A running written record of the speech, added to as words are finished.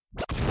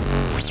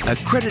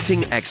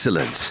Accrediting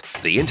Excellence,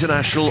 the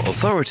international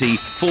authority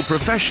for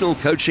professional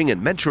coaching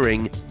and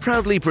mentoring,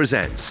 proudly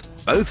presents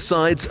Both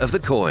Sides of the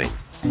Coin.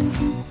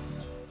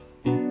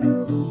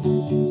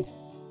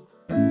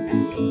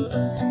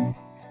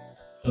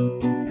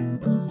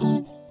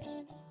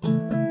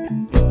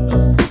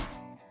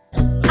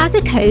 As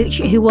a coach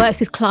who works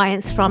with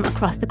clients from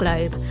across the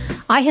globe,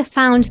 I have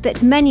found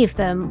that many of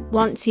them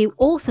want to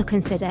also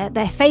consider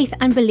their faith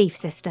and belief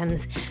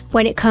systems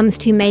when it comes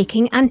to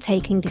making and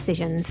taking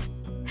decisions.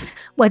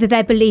 Whether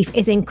their belief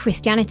is in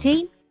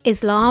Christianity,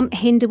 Islam,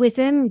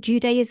 Hinduism,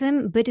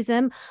 Judaism,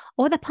 Buddhism,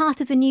 or they're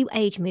part of the New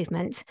Age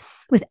movement,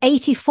 with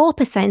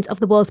 84% of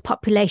the world's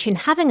population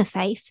having a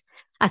faith,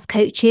 as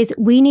coaches,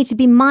 we need to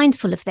be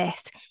mindful of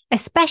this,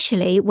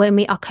 especially when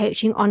we are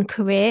coaching on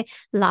career,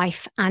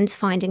 life, and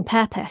finding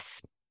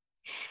purpose.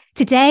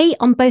 Today,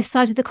 on Both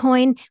Sides of the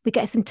Coin, we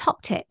get some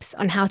top tips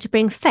on how to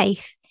bring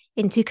faith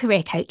into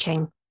career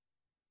coaching.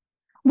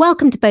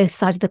 Welcome to Both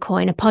Sides of the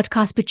Coin, a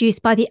podcast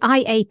produced by the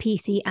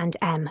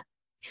IAPC&M.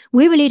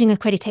 We're a leading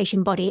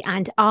accreditation body,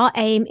 and our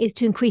aim is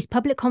to increase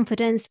public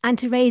confidence and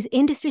to raise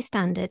industry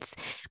standards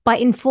by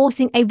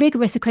enforcing a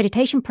rigorous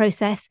accreditation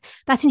process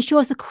that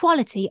ensures the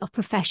quality of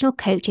professional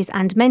coaches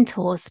and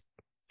mentors.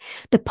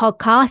 The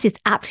podcast is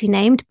aptly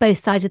named Both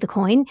Sides of the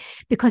Coin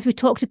because we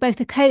talk to both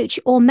a coach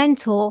or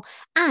mentor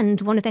and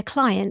one of their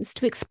clients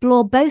to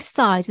explore both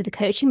sides of the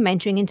coaching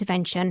mentoring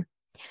intervention,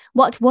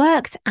 what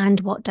works and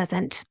what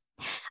doesn't.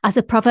 As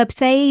the proverb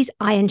says,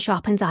 iron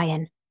sharpens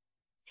iron.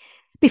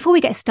 Before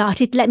we get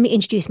started, let me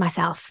introduce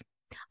myself.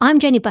 I'm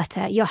Jenny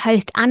Butter, your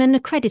host and an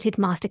accredited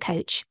master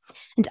coach,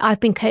 and I've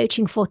been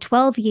coaching for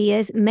 12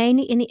 years,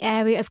 mainly in the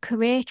area of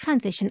career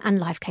transition and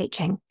life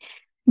coaching.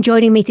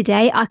 Joining me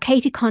today are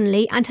Katie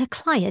Connolly and her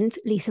client,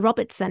 Lisa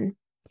Robertson.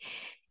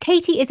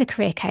 Katie is a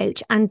career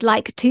coach and,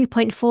 like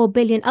 2.4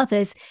 billion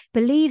others,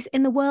 believes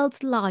in the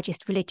world's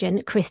largest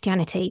religion,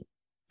 Christianity.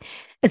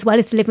 As well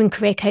as delivering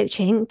career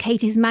coaching,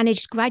 Katie has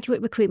managed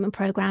graduate recruitment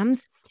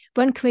programs,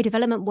 run career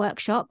development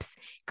workshops,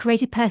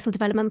 created personal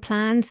development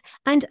plans,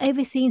 and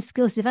overseen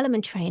skills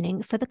development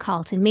training for the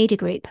Carlton Media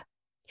Group.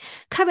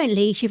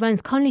 Currently, she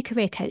runs Connolly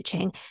Career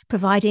Coaching,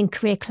 providing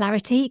career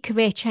clarity,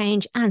 career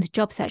change, and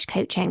job search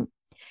coaching.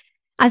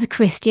 As a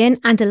Christian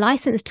and a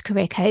licensed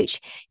career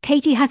coach,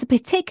 Katie has a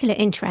particular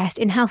interest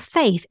in how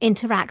faith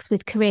interacts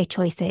with career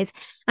choices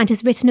and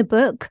has written a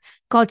book,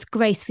 God's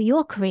Grace for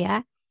Your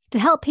Career, to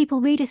help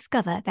people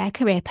rediscover their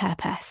career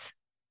purpose.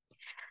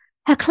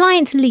 Her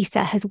client,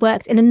 Lisa, has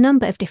worked in a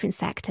number of different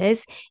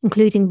sectors,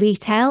 including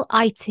retail,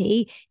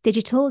 IT,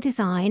 digital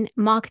design,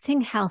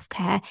 marketing,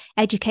 healthcare,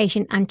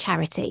 education, and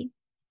charity.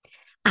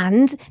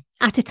 And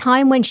at a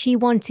time when she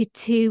wanted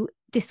to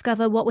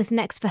discover what was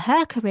next for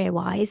her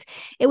career-wise,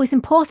 it was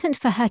important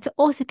for her to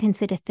also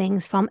consider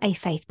things from a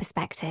faith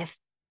perspective.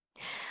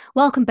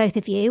 Welcome, both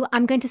of you.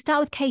 I'm going to start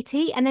with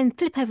Katie and then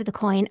flip over the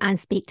coin and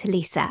speak to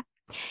Lisa.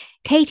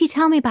 Katie,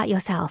 tell me about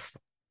yourself.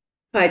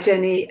 Hi,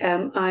 Jenny.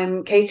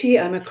 I'm Katie.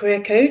 I'm a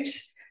career coach.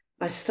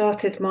 I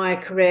started my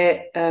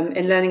career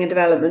in learning and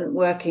development,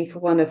 working for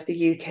one of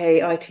the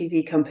UK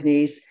ITV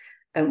companies,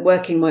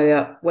 working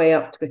my way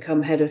up to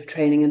become head of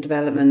training and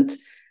development,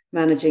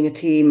 managing a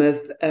team of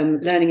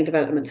learning and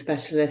development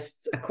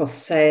specialists across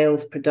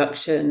sales,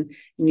 production,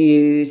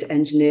 news,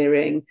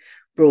 engineering,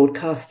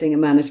 broadcasting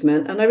and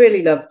management. And I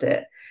really loved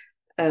it.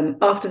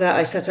 After that,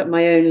 I set up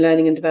my own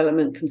learning and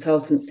development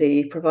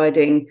consultancy,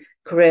 providing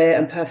career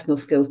and personal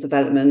skills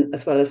development,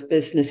 as well as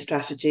business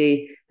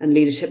strategy and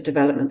leadership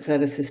development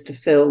services to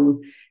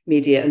film,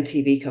 media and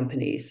TV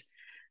companies.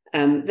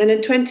 Then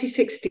in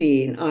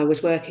 2016, I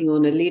was working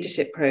on a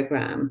leadership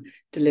program,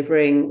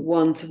 delivering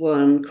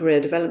one-to-one career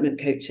development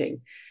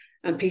coaching.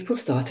 And people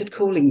started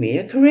calling me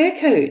a career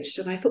coach.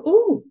 And I thought,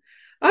 oh,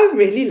 I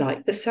really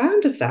like the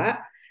sound of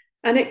that.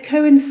 And it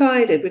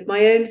coincided with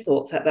my own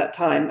thoughts at that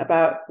time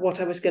about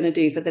what I was going to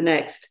do for the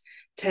next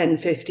 10,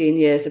 15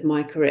 years of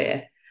my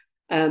career.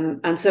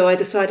 And so I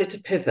decided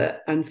to pivot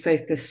and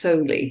focus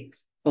solely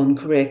on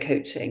career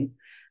coaching.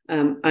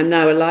 I'm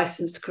now a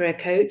licensed career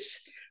coach,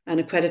 an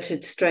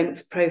accredited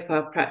strengths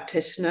profile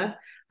practitioner.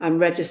 I'm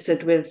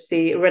registered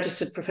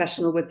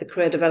professional with the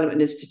Career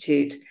Development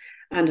Institute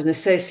and an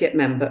associate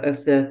member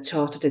of the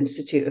Chartered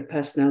Institute of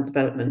Personnel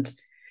Development,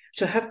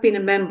 which I have been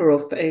a member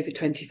of for over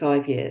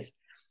 25 years.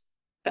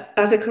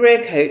 As a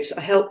career coach, I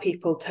help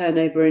people turn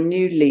over a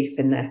new leaf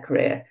in their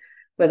career,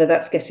 whether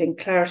that's getting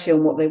clarity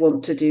on what they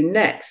want to do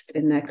next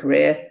in their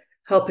career,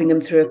 helping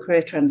them through a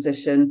career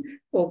transition,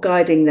 or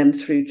guiding them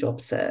through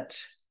job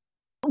search.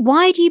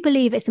 Why do you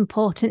believe it's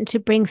important to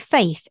bring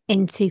faith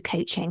into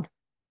coaching?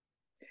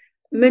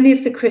 Many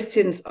of the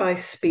Christians I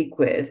speak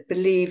with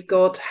believe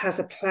God has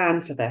a plan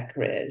for their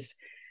careers,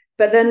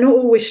 but they're not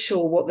always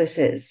sure what this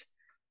is,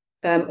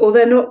 or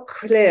they're not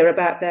clear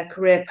about their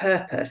career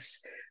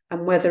purpose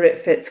and whether it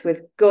fits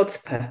with God's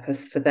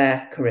purpose for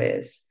their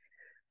careers.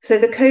 So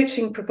the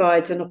coaching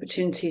provides an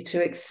opportunity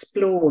to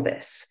explore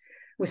this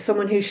with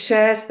someone who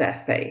shares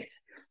their faith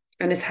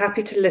and is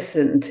happy to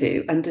listen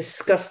to and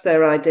discuss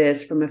their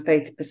ideas from a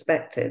faith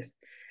perspective.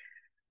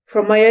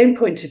 from my own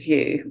point of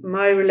view,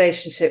 my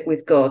relationship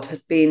with God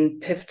has been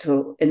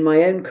pivotal in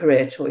my own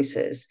career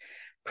choices,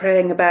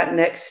 praying about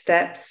next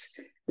steps,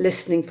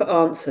 listening for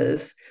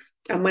answers.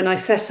 And when I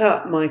set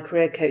up my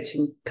career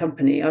coaching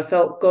company, I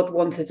felt God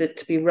wanted it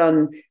to be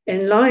run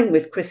in line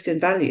with Christian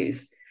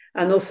values,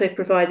 and also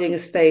providing a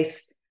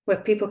space where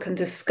people can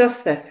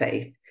discuss their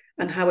faith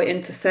and how it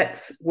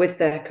intersects with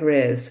their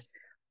careers.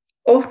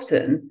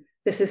 Often,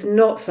 this is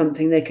not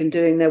something they can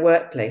do in their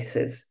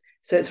workplaces.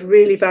 So it's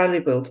really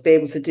valuable to be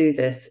able to do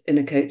this in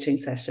a coaching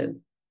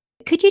session.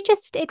 Could you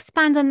just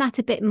expand on that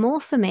a bit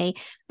more for me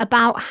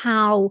about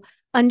how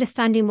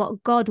understanding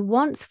what God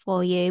wants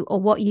for you, or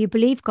what you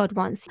believe God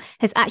wants,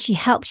 has actually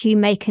helped you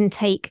make and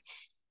take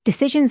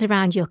decisions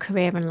around your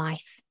career and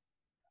life?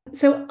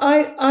 So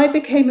I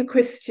became a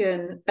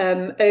Christian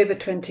over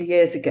 20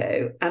 years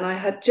ago, and I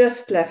had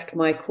just left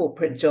my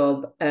corporate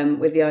job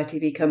with the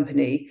ITV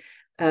company,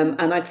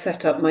 and I'd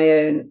set up my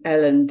own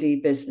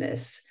L&D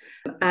business.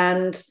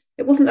 And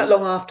it wasn't that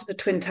long after the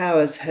Twin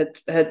Towers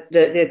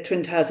the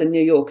Twin Towers in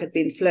New York had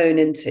been flown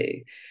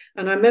into.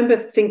 And I remember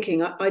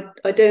thinking,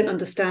 I don't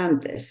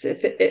understand this.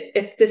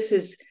 If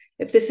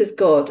this is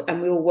God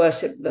and we all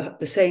worship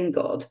the same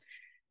God,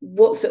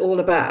 what's it all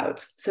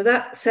about? So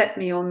that set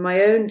me on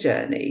my own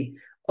journey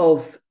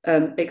of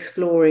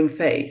exploring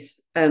faith.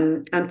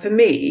 And for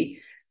me,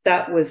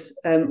 that was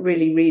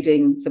really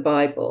reading the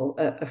Bible.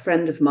 A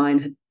friend of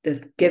mine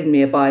had given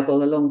me a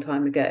Bible a long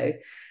time ago.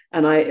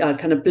 And I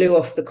kind of blew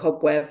off the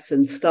cobwebs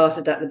and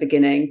started at the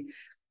beginning.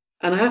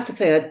 And I have to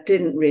say, I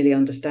didn't really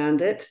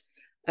understand it.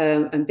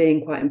 And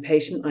being quite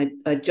impatient,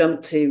 I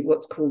jumped to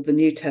what's called the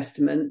New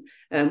Testament,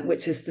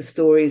 which is the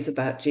stories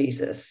about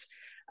Jesus.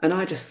 And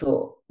I just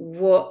thought,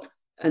 what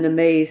an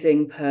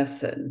amazing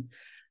person.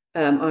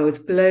 I was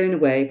blown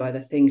away by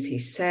the things he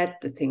said,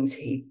 the things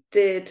he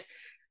did.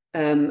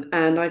 And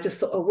I just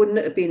thought, oh, wouldn't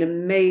it have been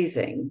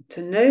amazing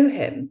to know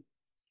him?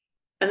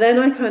 And then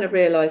I kind of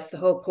realized the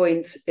whole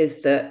point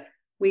is that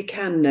we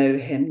can know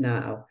him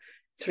now.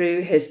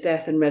 Through his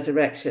death and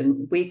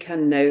resurrection, we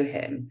can know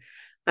him.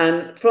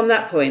 And from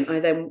that point, I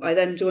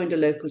then joined a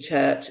local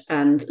church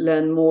and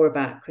learned more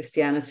about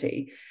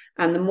Christianity.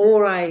 And the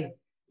more I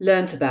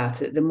learned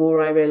about it, the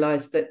more I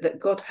realized that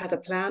God had a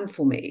plan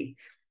for me,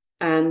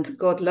 and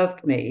God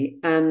loved me,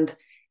 and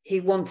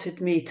he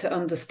wanted me to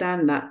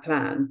understand that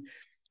plan.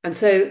 And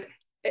so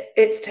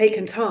it's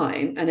taken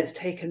time, and it's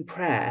taken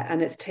prayer,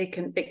 and it's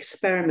taken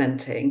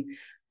experimenting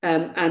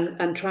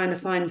and trying to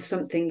find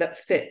something that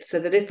fits, so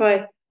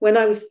that when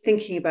I was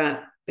thinking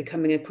about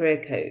becoming a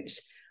career coach,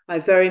 I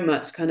very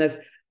much kind of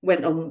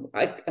went on,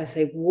 I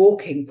say,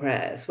 walking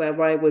prayers, where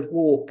I would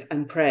walk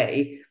and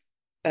pray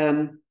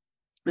and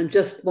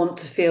just want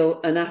to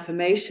feel an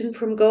affirmation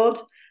from God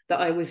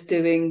that I was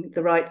doing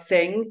the right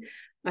thing.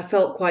 I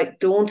felt quite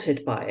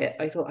daunted by it.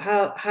 I thought,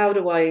 how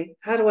do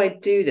I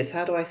do this?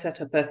 How do I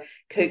set up a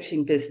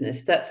coaching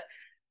business that's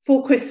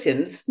for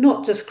Christians,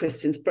 not just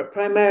Christians, but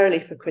primarily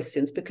for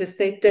Christians, because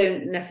they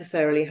don't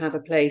necessarily have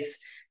a place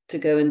to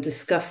go and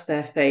discuss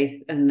their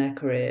faith and their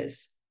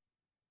careers.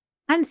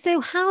 And so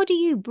how do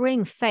you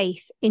bring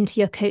faith into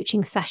your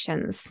coaching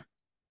sessions?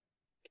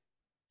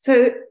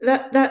 So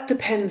that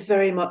depends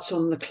very much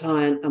on the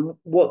client and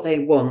what they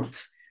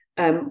want.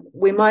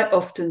 We might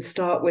often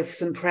start with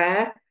some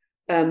prayer.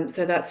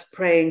 So that's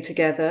praying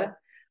together.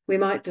 We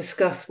might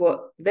discuss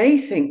what they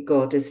think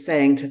God is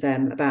saying to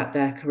them about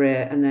their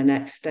career and their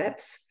next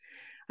steps.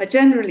 I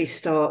generally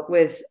start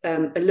with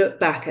a look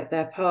back at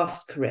their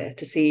past career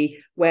to see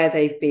where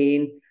they've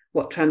been,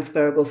 what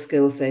transferable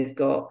skills they've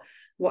got,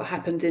 what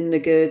happened in the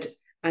good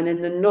and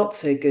in the not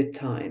so good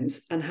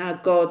times, and how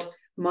God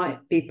might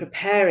be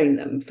preparing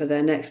them for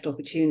their next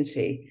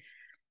opportunity.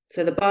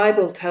 So the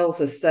Bible tells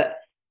us that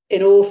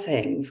in all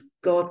things,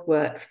 God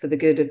works for the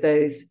good of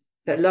those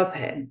that love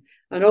him.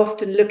 And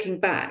often looking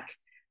back,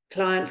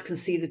 clients can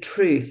see the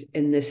truth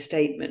in this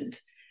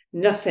statement.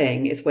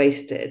 Nothing is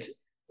wasted.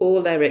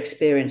 All their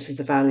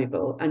experiences are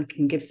valuable and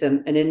can give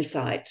them an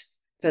insight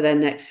for their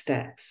next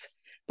steps.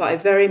 But I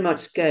very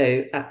much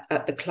go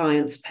at the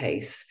client's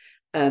pace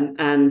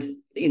and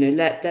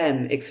let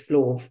them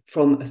explore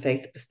from a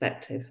faith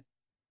perspective.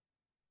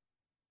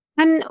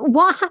 And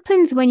what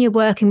happens when you're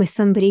working with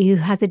somebody who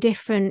has a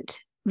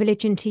different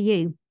religion to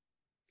you?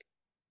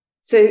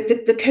 So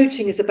the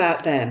coaching is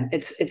about them.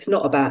 It's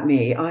not about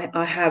me.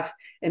 I have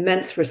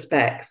immense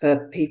respect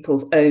for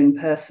people's own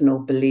personal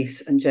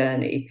beliefs and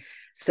journey.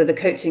 So the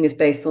coaching is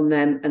based on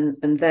them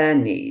and their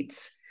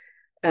needs.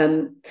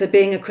 So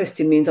being a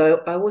Christian means I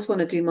always want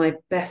to do my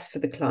best for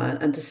the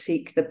client and to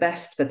seek the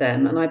best for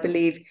them. And I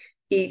believe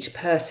each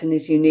person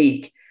is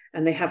unique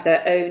and they have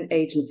their own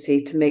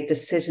agency to make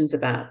decisions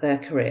about their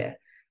career.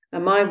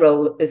 And my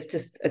role is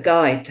just a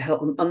guide to help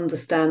them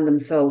understand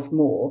themselves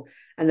more,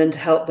 and then to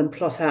help them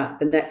plot out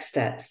the next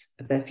steps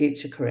of their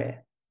future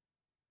career.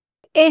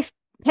 If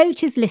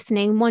coaches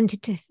listening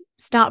wanted to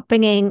start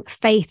bringing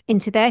faith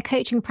into their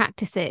coaching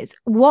practices,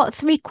 what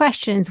 3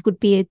 questions would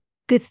be a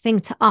good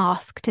thing to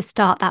ask to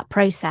start that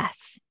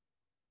process?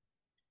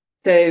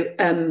 So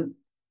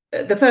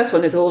the first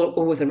one is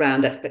always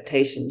around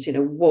expectations. You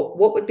know,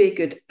 what would be a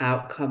good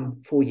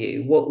outcome for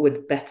you? What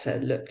would better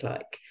look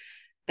like?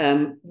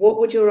 What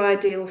would your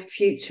ideal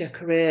future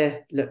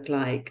career look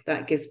like?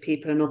 That gives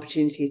people an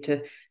opportunity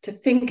to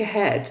think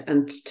ahead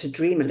and to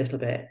dream a little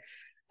bit.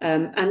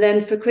 And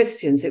then for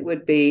Christians, it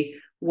would be,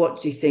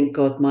 what do you think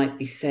God might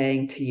be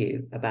saying to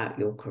you about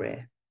your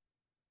career?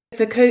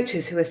 For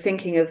coaches who are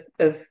thinking of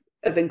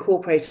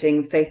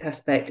incorporating faith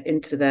aspect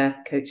into their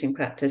coaching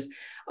practice,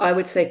 I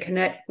would say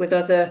connect with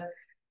other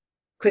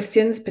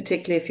Christians,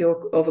 particularly if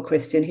you're of a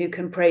Christian, who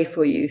can pray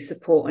for you,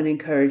 support and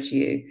encourage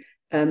you.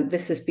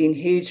 This has been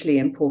hugely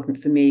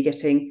important for me,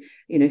 getting,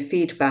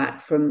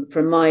 feedback from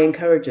my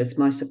encouragers,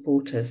 my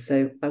supporters.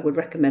 So I would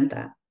recommend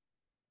that.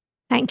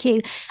 Thank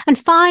you. And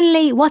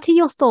finally, what are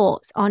your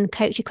thoughts on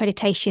coach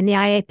accreditation? The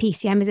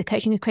IAPCM is a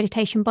coaching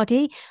accreditation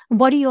body. And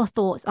what are your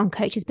thoughts on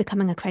coaches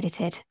becoming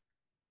accredited?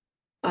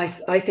 I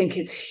think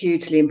it's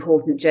hugely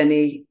important,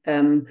 Jenny.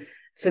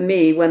 For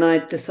me, when I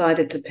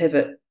decided to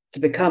pivot to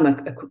become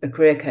a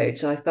career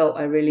coach, I felt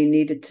I really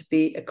needed to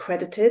be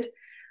accredited.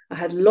 I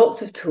had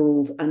lots of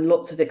tools and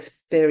lots of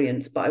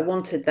experience, but I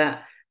wanted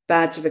that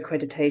badge of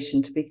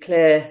accreditation to be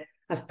clear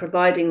as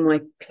providing my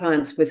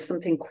clients with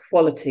something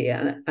quality,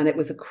 and it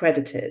was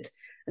accredited,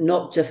 and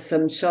not just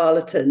some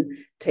charlatan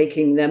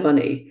taking their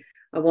money.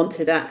 I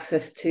wanted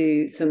access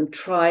to some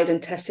tried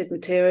and tested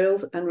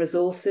materials and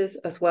resources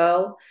as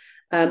well,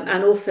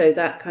 and also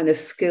that kind of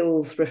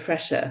skills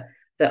refresher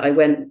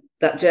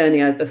that journey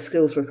of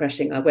skills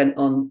refreshing I went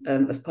on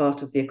as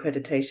part of the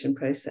accreditation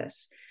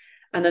process.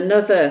 And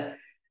another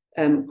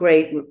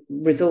great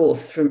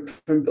resource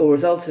or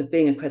result of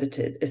being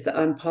accredited is that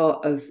I'm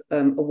part of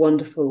a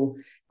wonderful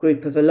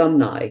group of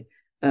alumni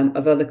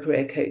of other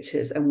career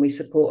coaches, and we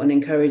support and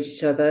encourage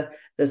each other.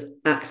 There's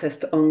access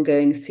to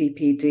ongoing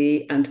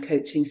CPD and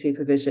coaching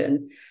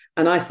supervision,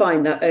 and I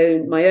find that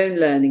my own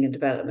learning and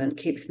development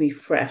keeps me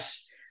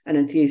fresh and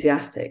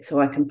enthusiastic, so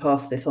I can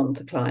pass this on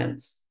to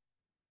clients.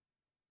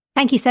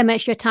 Thank you so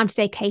much for your time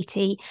today,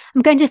 Katie.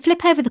 I'm going to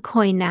flip over the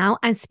coin now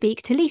and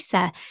speak to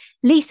Lisa.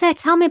 Lisa,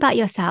 tell me about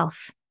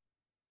yourself.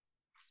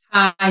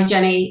 Hi,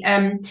 Jenny.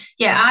 I'm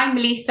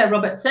Lisa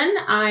Robertson.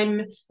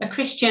 I'm a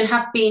Christian,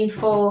 have been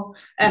for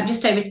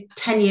just over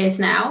 10 years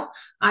now.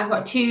 I've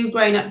got 2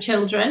 grown-up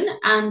children,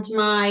 and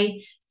my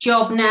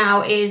job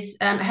now is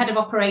head of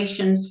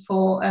operations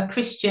for a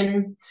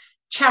Christian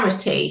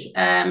charity,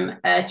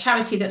 a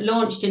charity that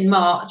launched in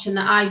March and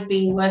that I've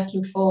been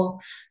working for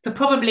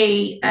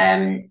probably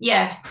coming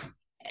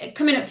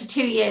up to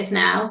 2 years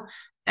now.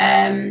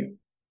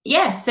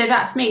 So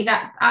that's me.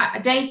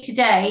 That day to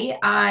day,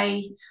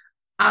 I'm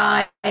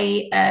a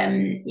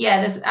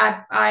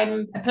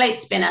plate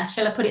spinner,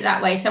 shall I put it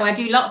that way? So I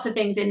do lots of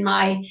things in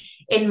my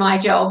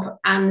job,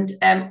 and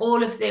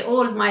all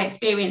of my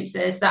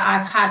experiences that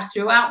I've had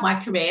throughout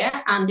my career,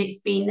 and it's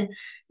been,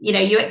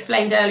 you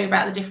explained earlier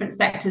about the different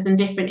sectors and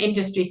different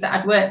industries that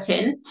I've worked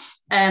in.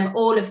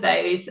 All of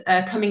those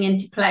are coming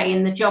into play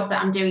in the job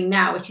that I'm doing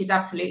now, which is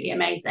absolutely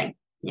amazing.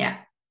 Yeah.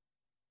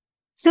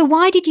 So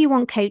why did you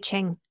want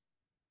coaching?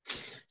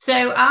 So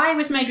I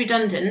was made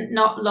redundant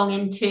not long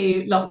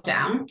into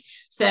lockdown.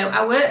 So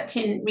I worked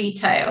in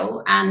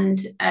retail, and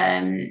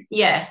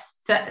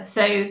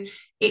so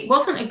it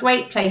wasn't a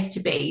great place to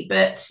be,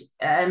 but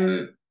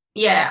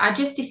I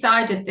just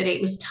decided that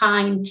it was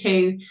time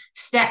to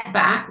step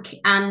back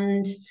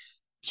and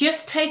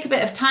just take a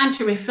bit of time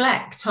to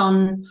reflect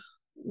on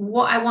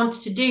what I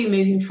wanted to do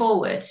moving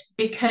forward,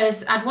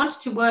 because I'd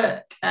wanted to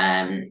work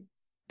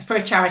for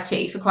a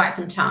charity for quite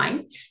some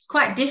time. It's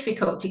quite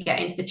difficult to get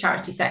into the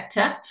charity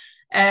sector.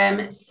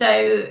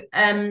 So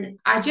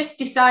I just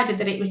decided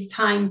that it was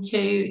time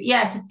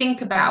to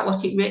think about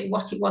what it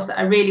was that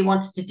I really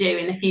wanted to do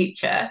in the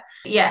future.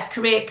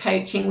 Career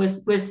coaching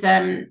was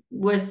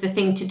the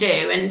thing to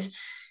do. And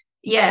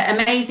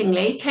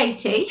amazingly,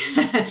 Katie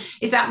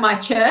is at my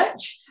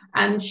church,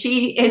 and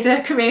she is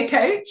a career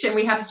coach, and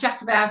we had a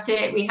chat about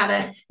it. We had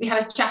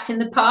a chat in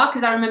the park,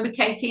 as I remember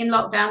Katie in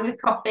lockdown, with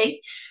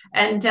coffee,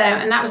 and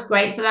that was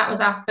great. So that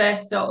was our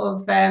first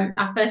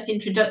our first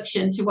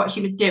introduction to what she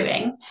was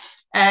doing.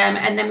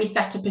 And then we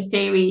set up a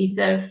series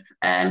of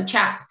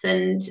chats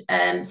and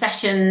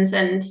sessions,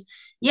 and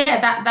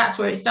that's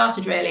where it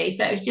started, really.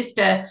 So it was just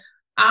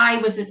I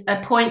was at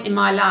a point in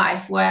my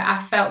life where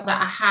I felt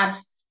that I had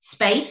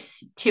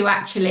space to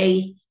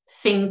actually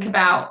think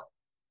about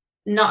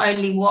not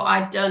only what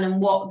I'd done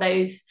and what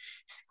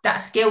that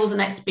skills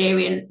and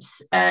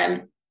experience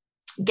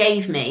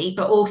gave me,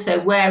 but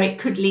also where it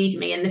could lead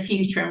me in the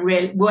future,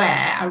 and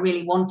where I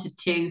really wanted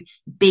to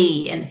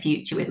be in the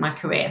future with my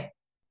career.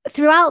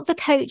 Throughout the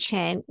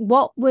coaching,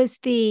 what was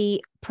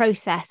the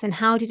process, and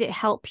how did it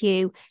help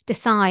you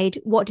decide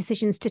what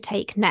decisions to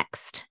take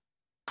next?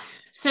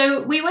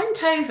 So we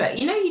went over,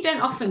 you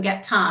don't often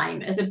get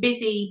time as a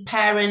busy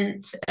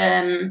parent,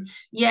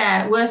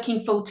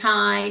 working full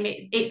time.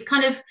 It's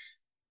kind of,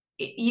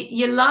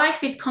 your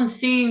life is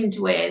consumed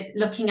with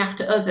looking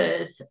after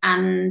others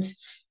and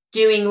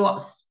doing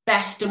what's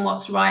best and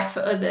what's right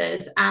for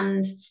others,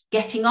 and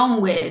getting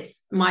on with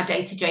my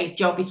day-to-day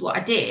job is what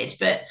I did.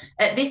 But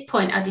at this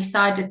point, I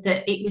decided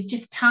that it was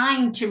just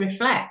time to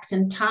reflect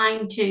and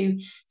time to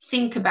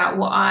think about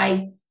what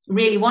I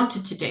really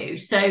wanted to do.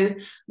 So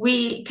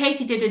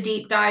Katie did a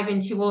deep dive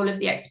into all of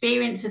the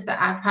experiences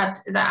that I've had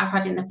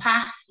in the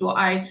past,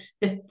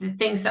 the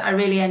things that I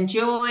really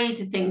enjoyed,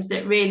 the things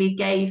that really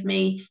gave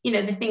me,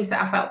 the things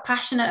that I felt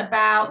passionate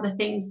about, the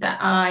things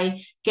that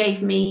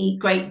gave me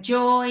great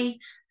joy.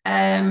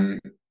 Really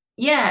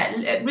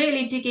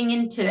digging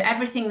into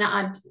everything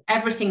that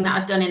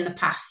I'd done in the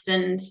past.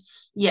 And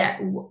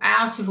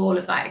out of all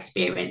of that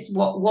experience,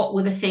 what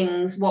were the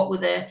things, what were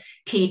the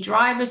key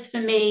drivers for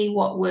me,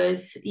 what were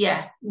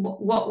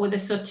the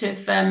sort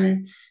of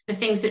the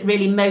things that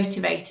really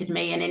motivated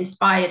me and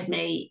inspired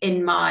me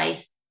in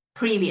my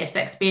previous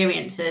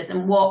experiences,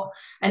 and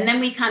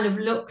then we kind of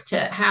looked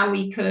at how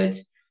we could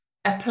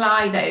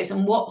apply those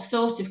and what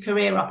sort of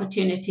career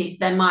opportunities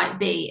there might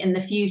be in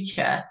the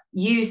future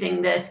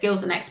using the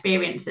skills and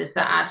experiences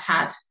that I'd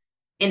had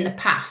in the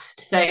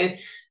past.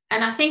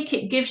 And I think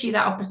it gives you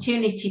that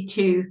opportunity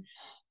to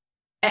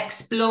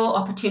explore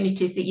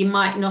opportunities that you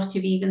might not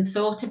have even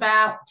thought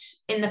about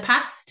in the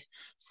past.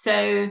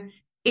 So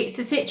it's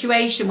a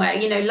situation where,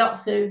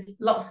 lots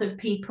of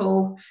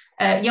people,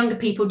 younger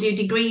people do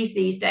degrees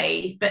these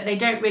days, but they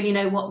don't really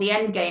know what the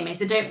end game is.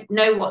 They don't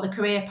know what the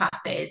career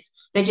path is.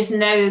 They just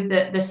know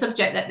that the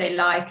subject that they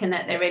like and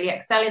that they really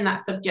excel in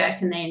that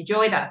subject and they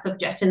enjoy that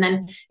subject. And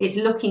then it's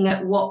looking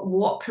at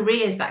what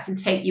careers that can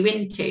take you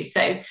into.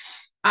 So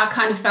I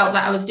kind of felt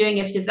that I was doing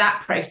a bit of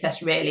that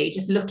process, really,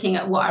 just looking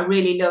at what I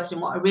really loved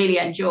and what I really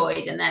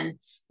enjoyed, and then,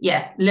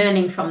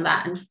 learning from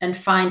that and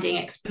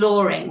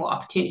exploring what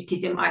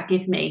opportunities it might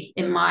give me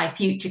in my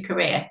future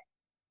career.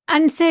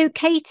 And so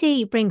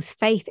Katie brings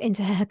faith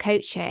into her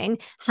coaching.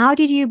 How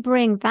did you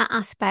bring that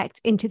aspect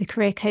into the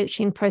career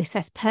coaching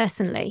process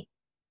personally?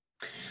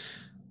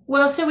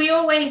 Well, so we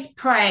always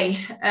pray.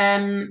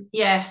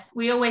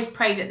 We always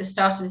prayed at the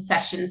start of the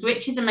sessions,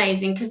 which is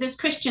amazing because as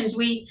Christians,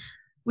 we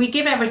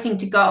give everything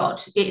to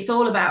God. It's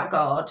all about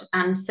God.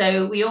 And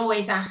so we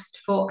always ask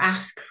for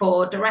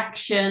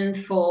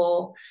direction,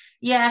 for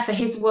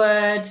his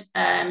word.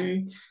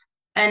 That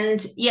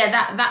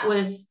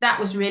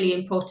was really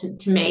important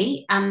to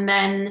me. And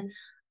then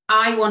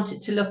I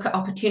wanted to look at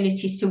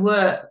opportunities to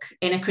work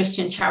in a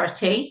Christian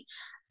charity.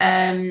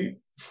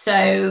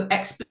 So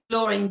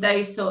exploring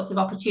those sorts of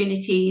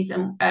opportunities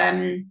and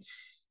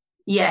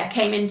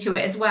came into it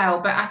as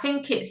well. But I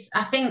think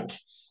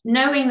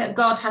knowing that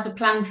God has a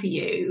plan for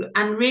you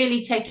and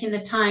really taking the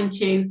time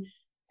to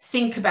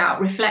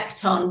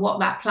reflect on what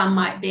that plan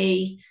might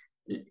be,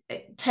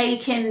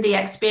 take in the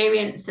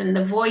experience and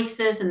the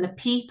voices and the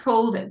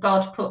people that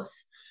God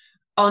puts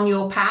on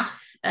your path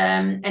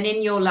and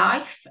in your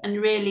life,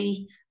 and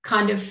really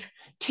kind of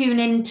tune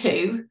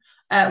into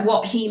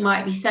what he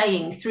might be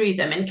saying through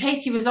them. And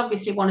Katie was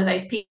obviously one of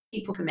those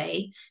people for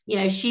me.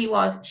 She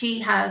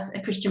has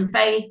a Christian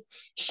faith.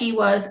 She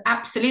was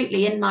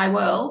absolutely in my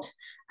world.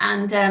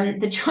 And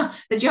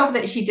the job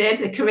that she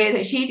did, the career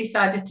that she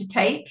decided to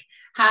take,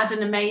 had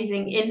an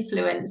amazing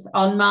influence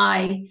on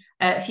my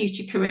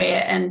future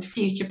career and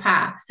future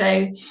path.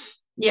 So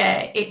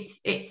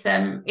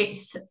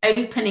it's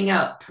opening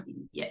up,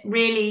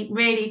 really,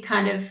 really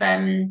kind of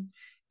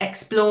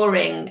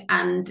exploring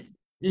and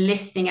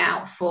listening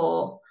out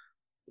for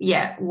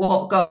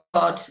what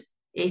God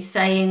is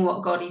saying,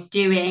 what God is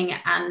doing,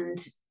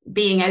 and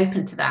being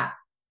open to that.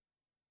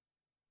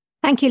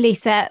 Thank you,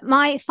 Lisa.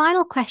 My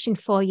final question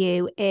for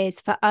you is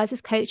for us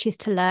as coaches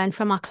to learn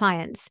from our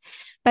clients,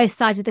 both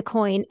sides of the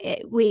coin.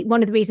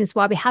 One of the reasons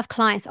why we have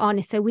clients on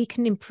is so we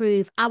can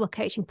improve our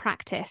coaching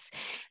practice.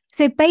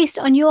 So based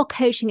on your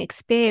coaching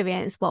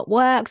experience, what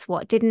works,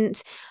 what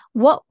didn't,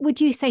 what would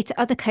you say to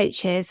other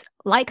coaches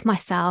like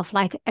myself,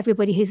 like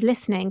everybody who's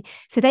listening,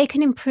 so they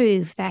can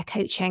improve their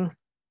coaching?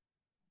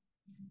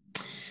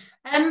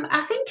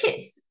 I think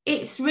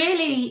it's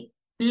really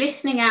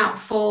listening out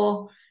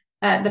for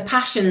the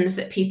passions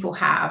that people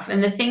have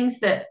and the things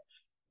that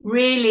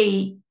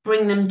really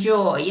bring them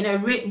joy,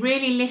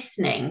 really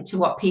listening to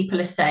what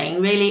people are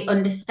saying, really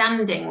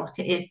understanding what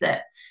it is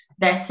that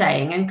they're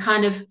saying, and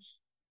kind of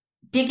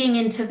digging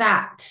into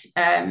that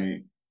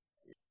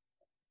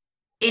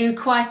in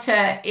quite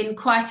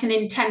an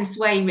intense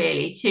way,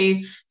 really,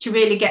 to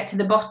really get to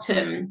the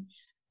bottom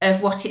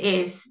of what it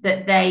is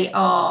that they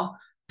are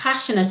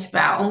passionate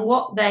about and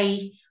what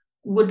they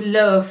would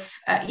love.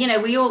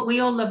 We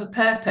all love a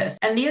purpose.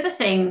 And the other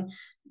thing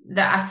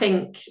that I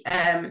think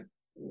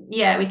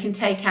we can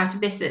take out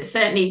of this, that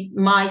certainly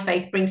my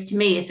faith brings to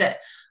me, is that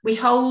we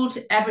hold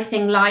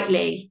everything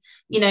lightly,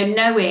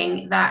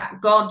 knowing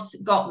that God's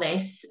got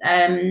this,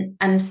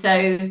 and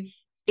so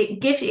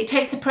it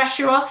takes the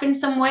pressure off in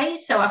some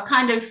ways. So I've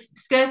kind of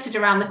skirted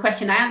around the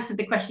question. I answered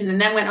the question and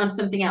then went on to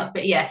something else,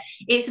 but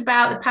it's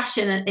about the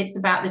passion, it's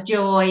about the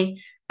joy.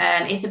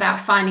 It's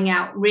about finding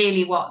out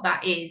really what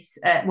that is,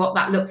 what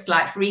that looks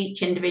like for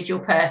each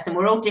individual person.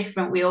 We're all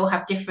different. We all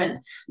have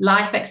different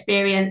life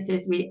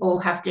experiences. We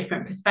all have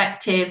different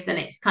perspectives. And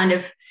it's kind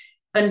of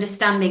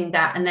understanding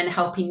that and then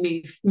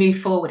helping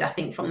move forward, I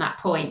think, from that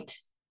point.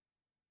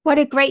 What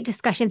a great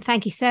discussion.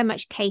 Thank you so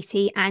much,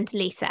 Katie and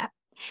Lisa.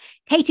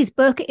 Katie's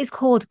book is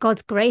called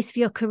God's Grace for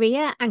Your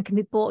Career and can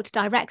be bought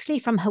directly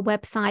from her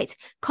website,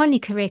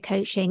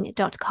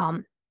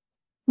 conleycareercoaching.com.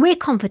 We're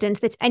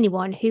confident that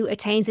anyone who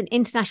attains an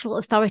International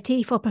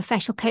Authority for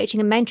Professional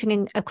Coaching and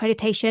Mentoring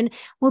accreditation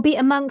will be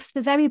amongst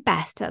the very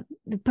best that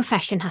the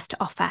profession has to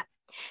offer.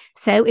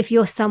 So if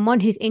you're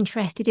someone who's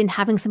interested in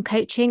having some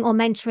coaching or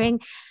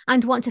mentoring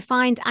and want to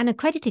find an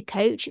accredited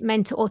coach,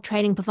 mentor or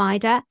training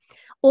provider,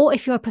 or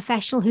if you're a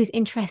professional who's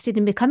interested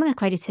in becoming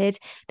accredited,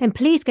 then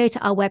please go to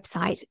our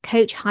website,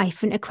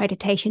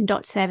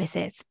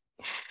 coach-accreditation.services.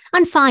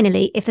 And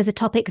finally, if there's a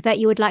topic that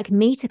you would like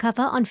me to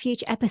cover on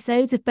future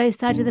episodes of Both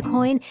Sides of the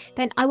Coin,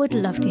 then I would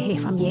love to hear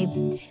from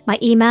you. My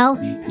email,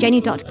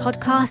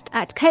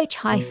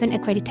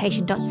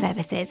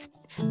 jenny.podcast@coach-accreditation.services.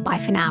 Bye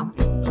for now.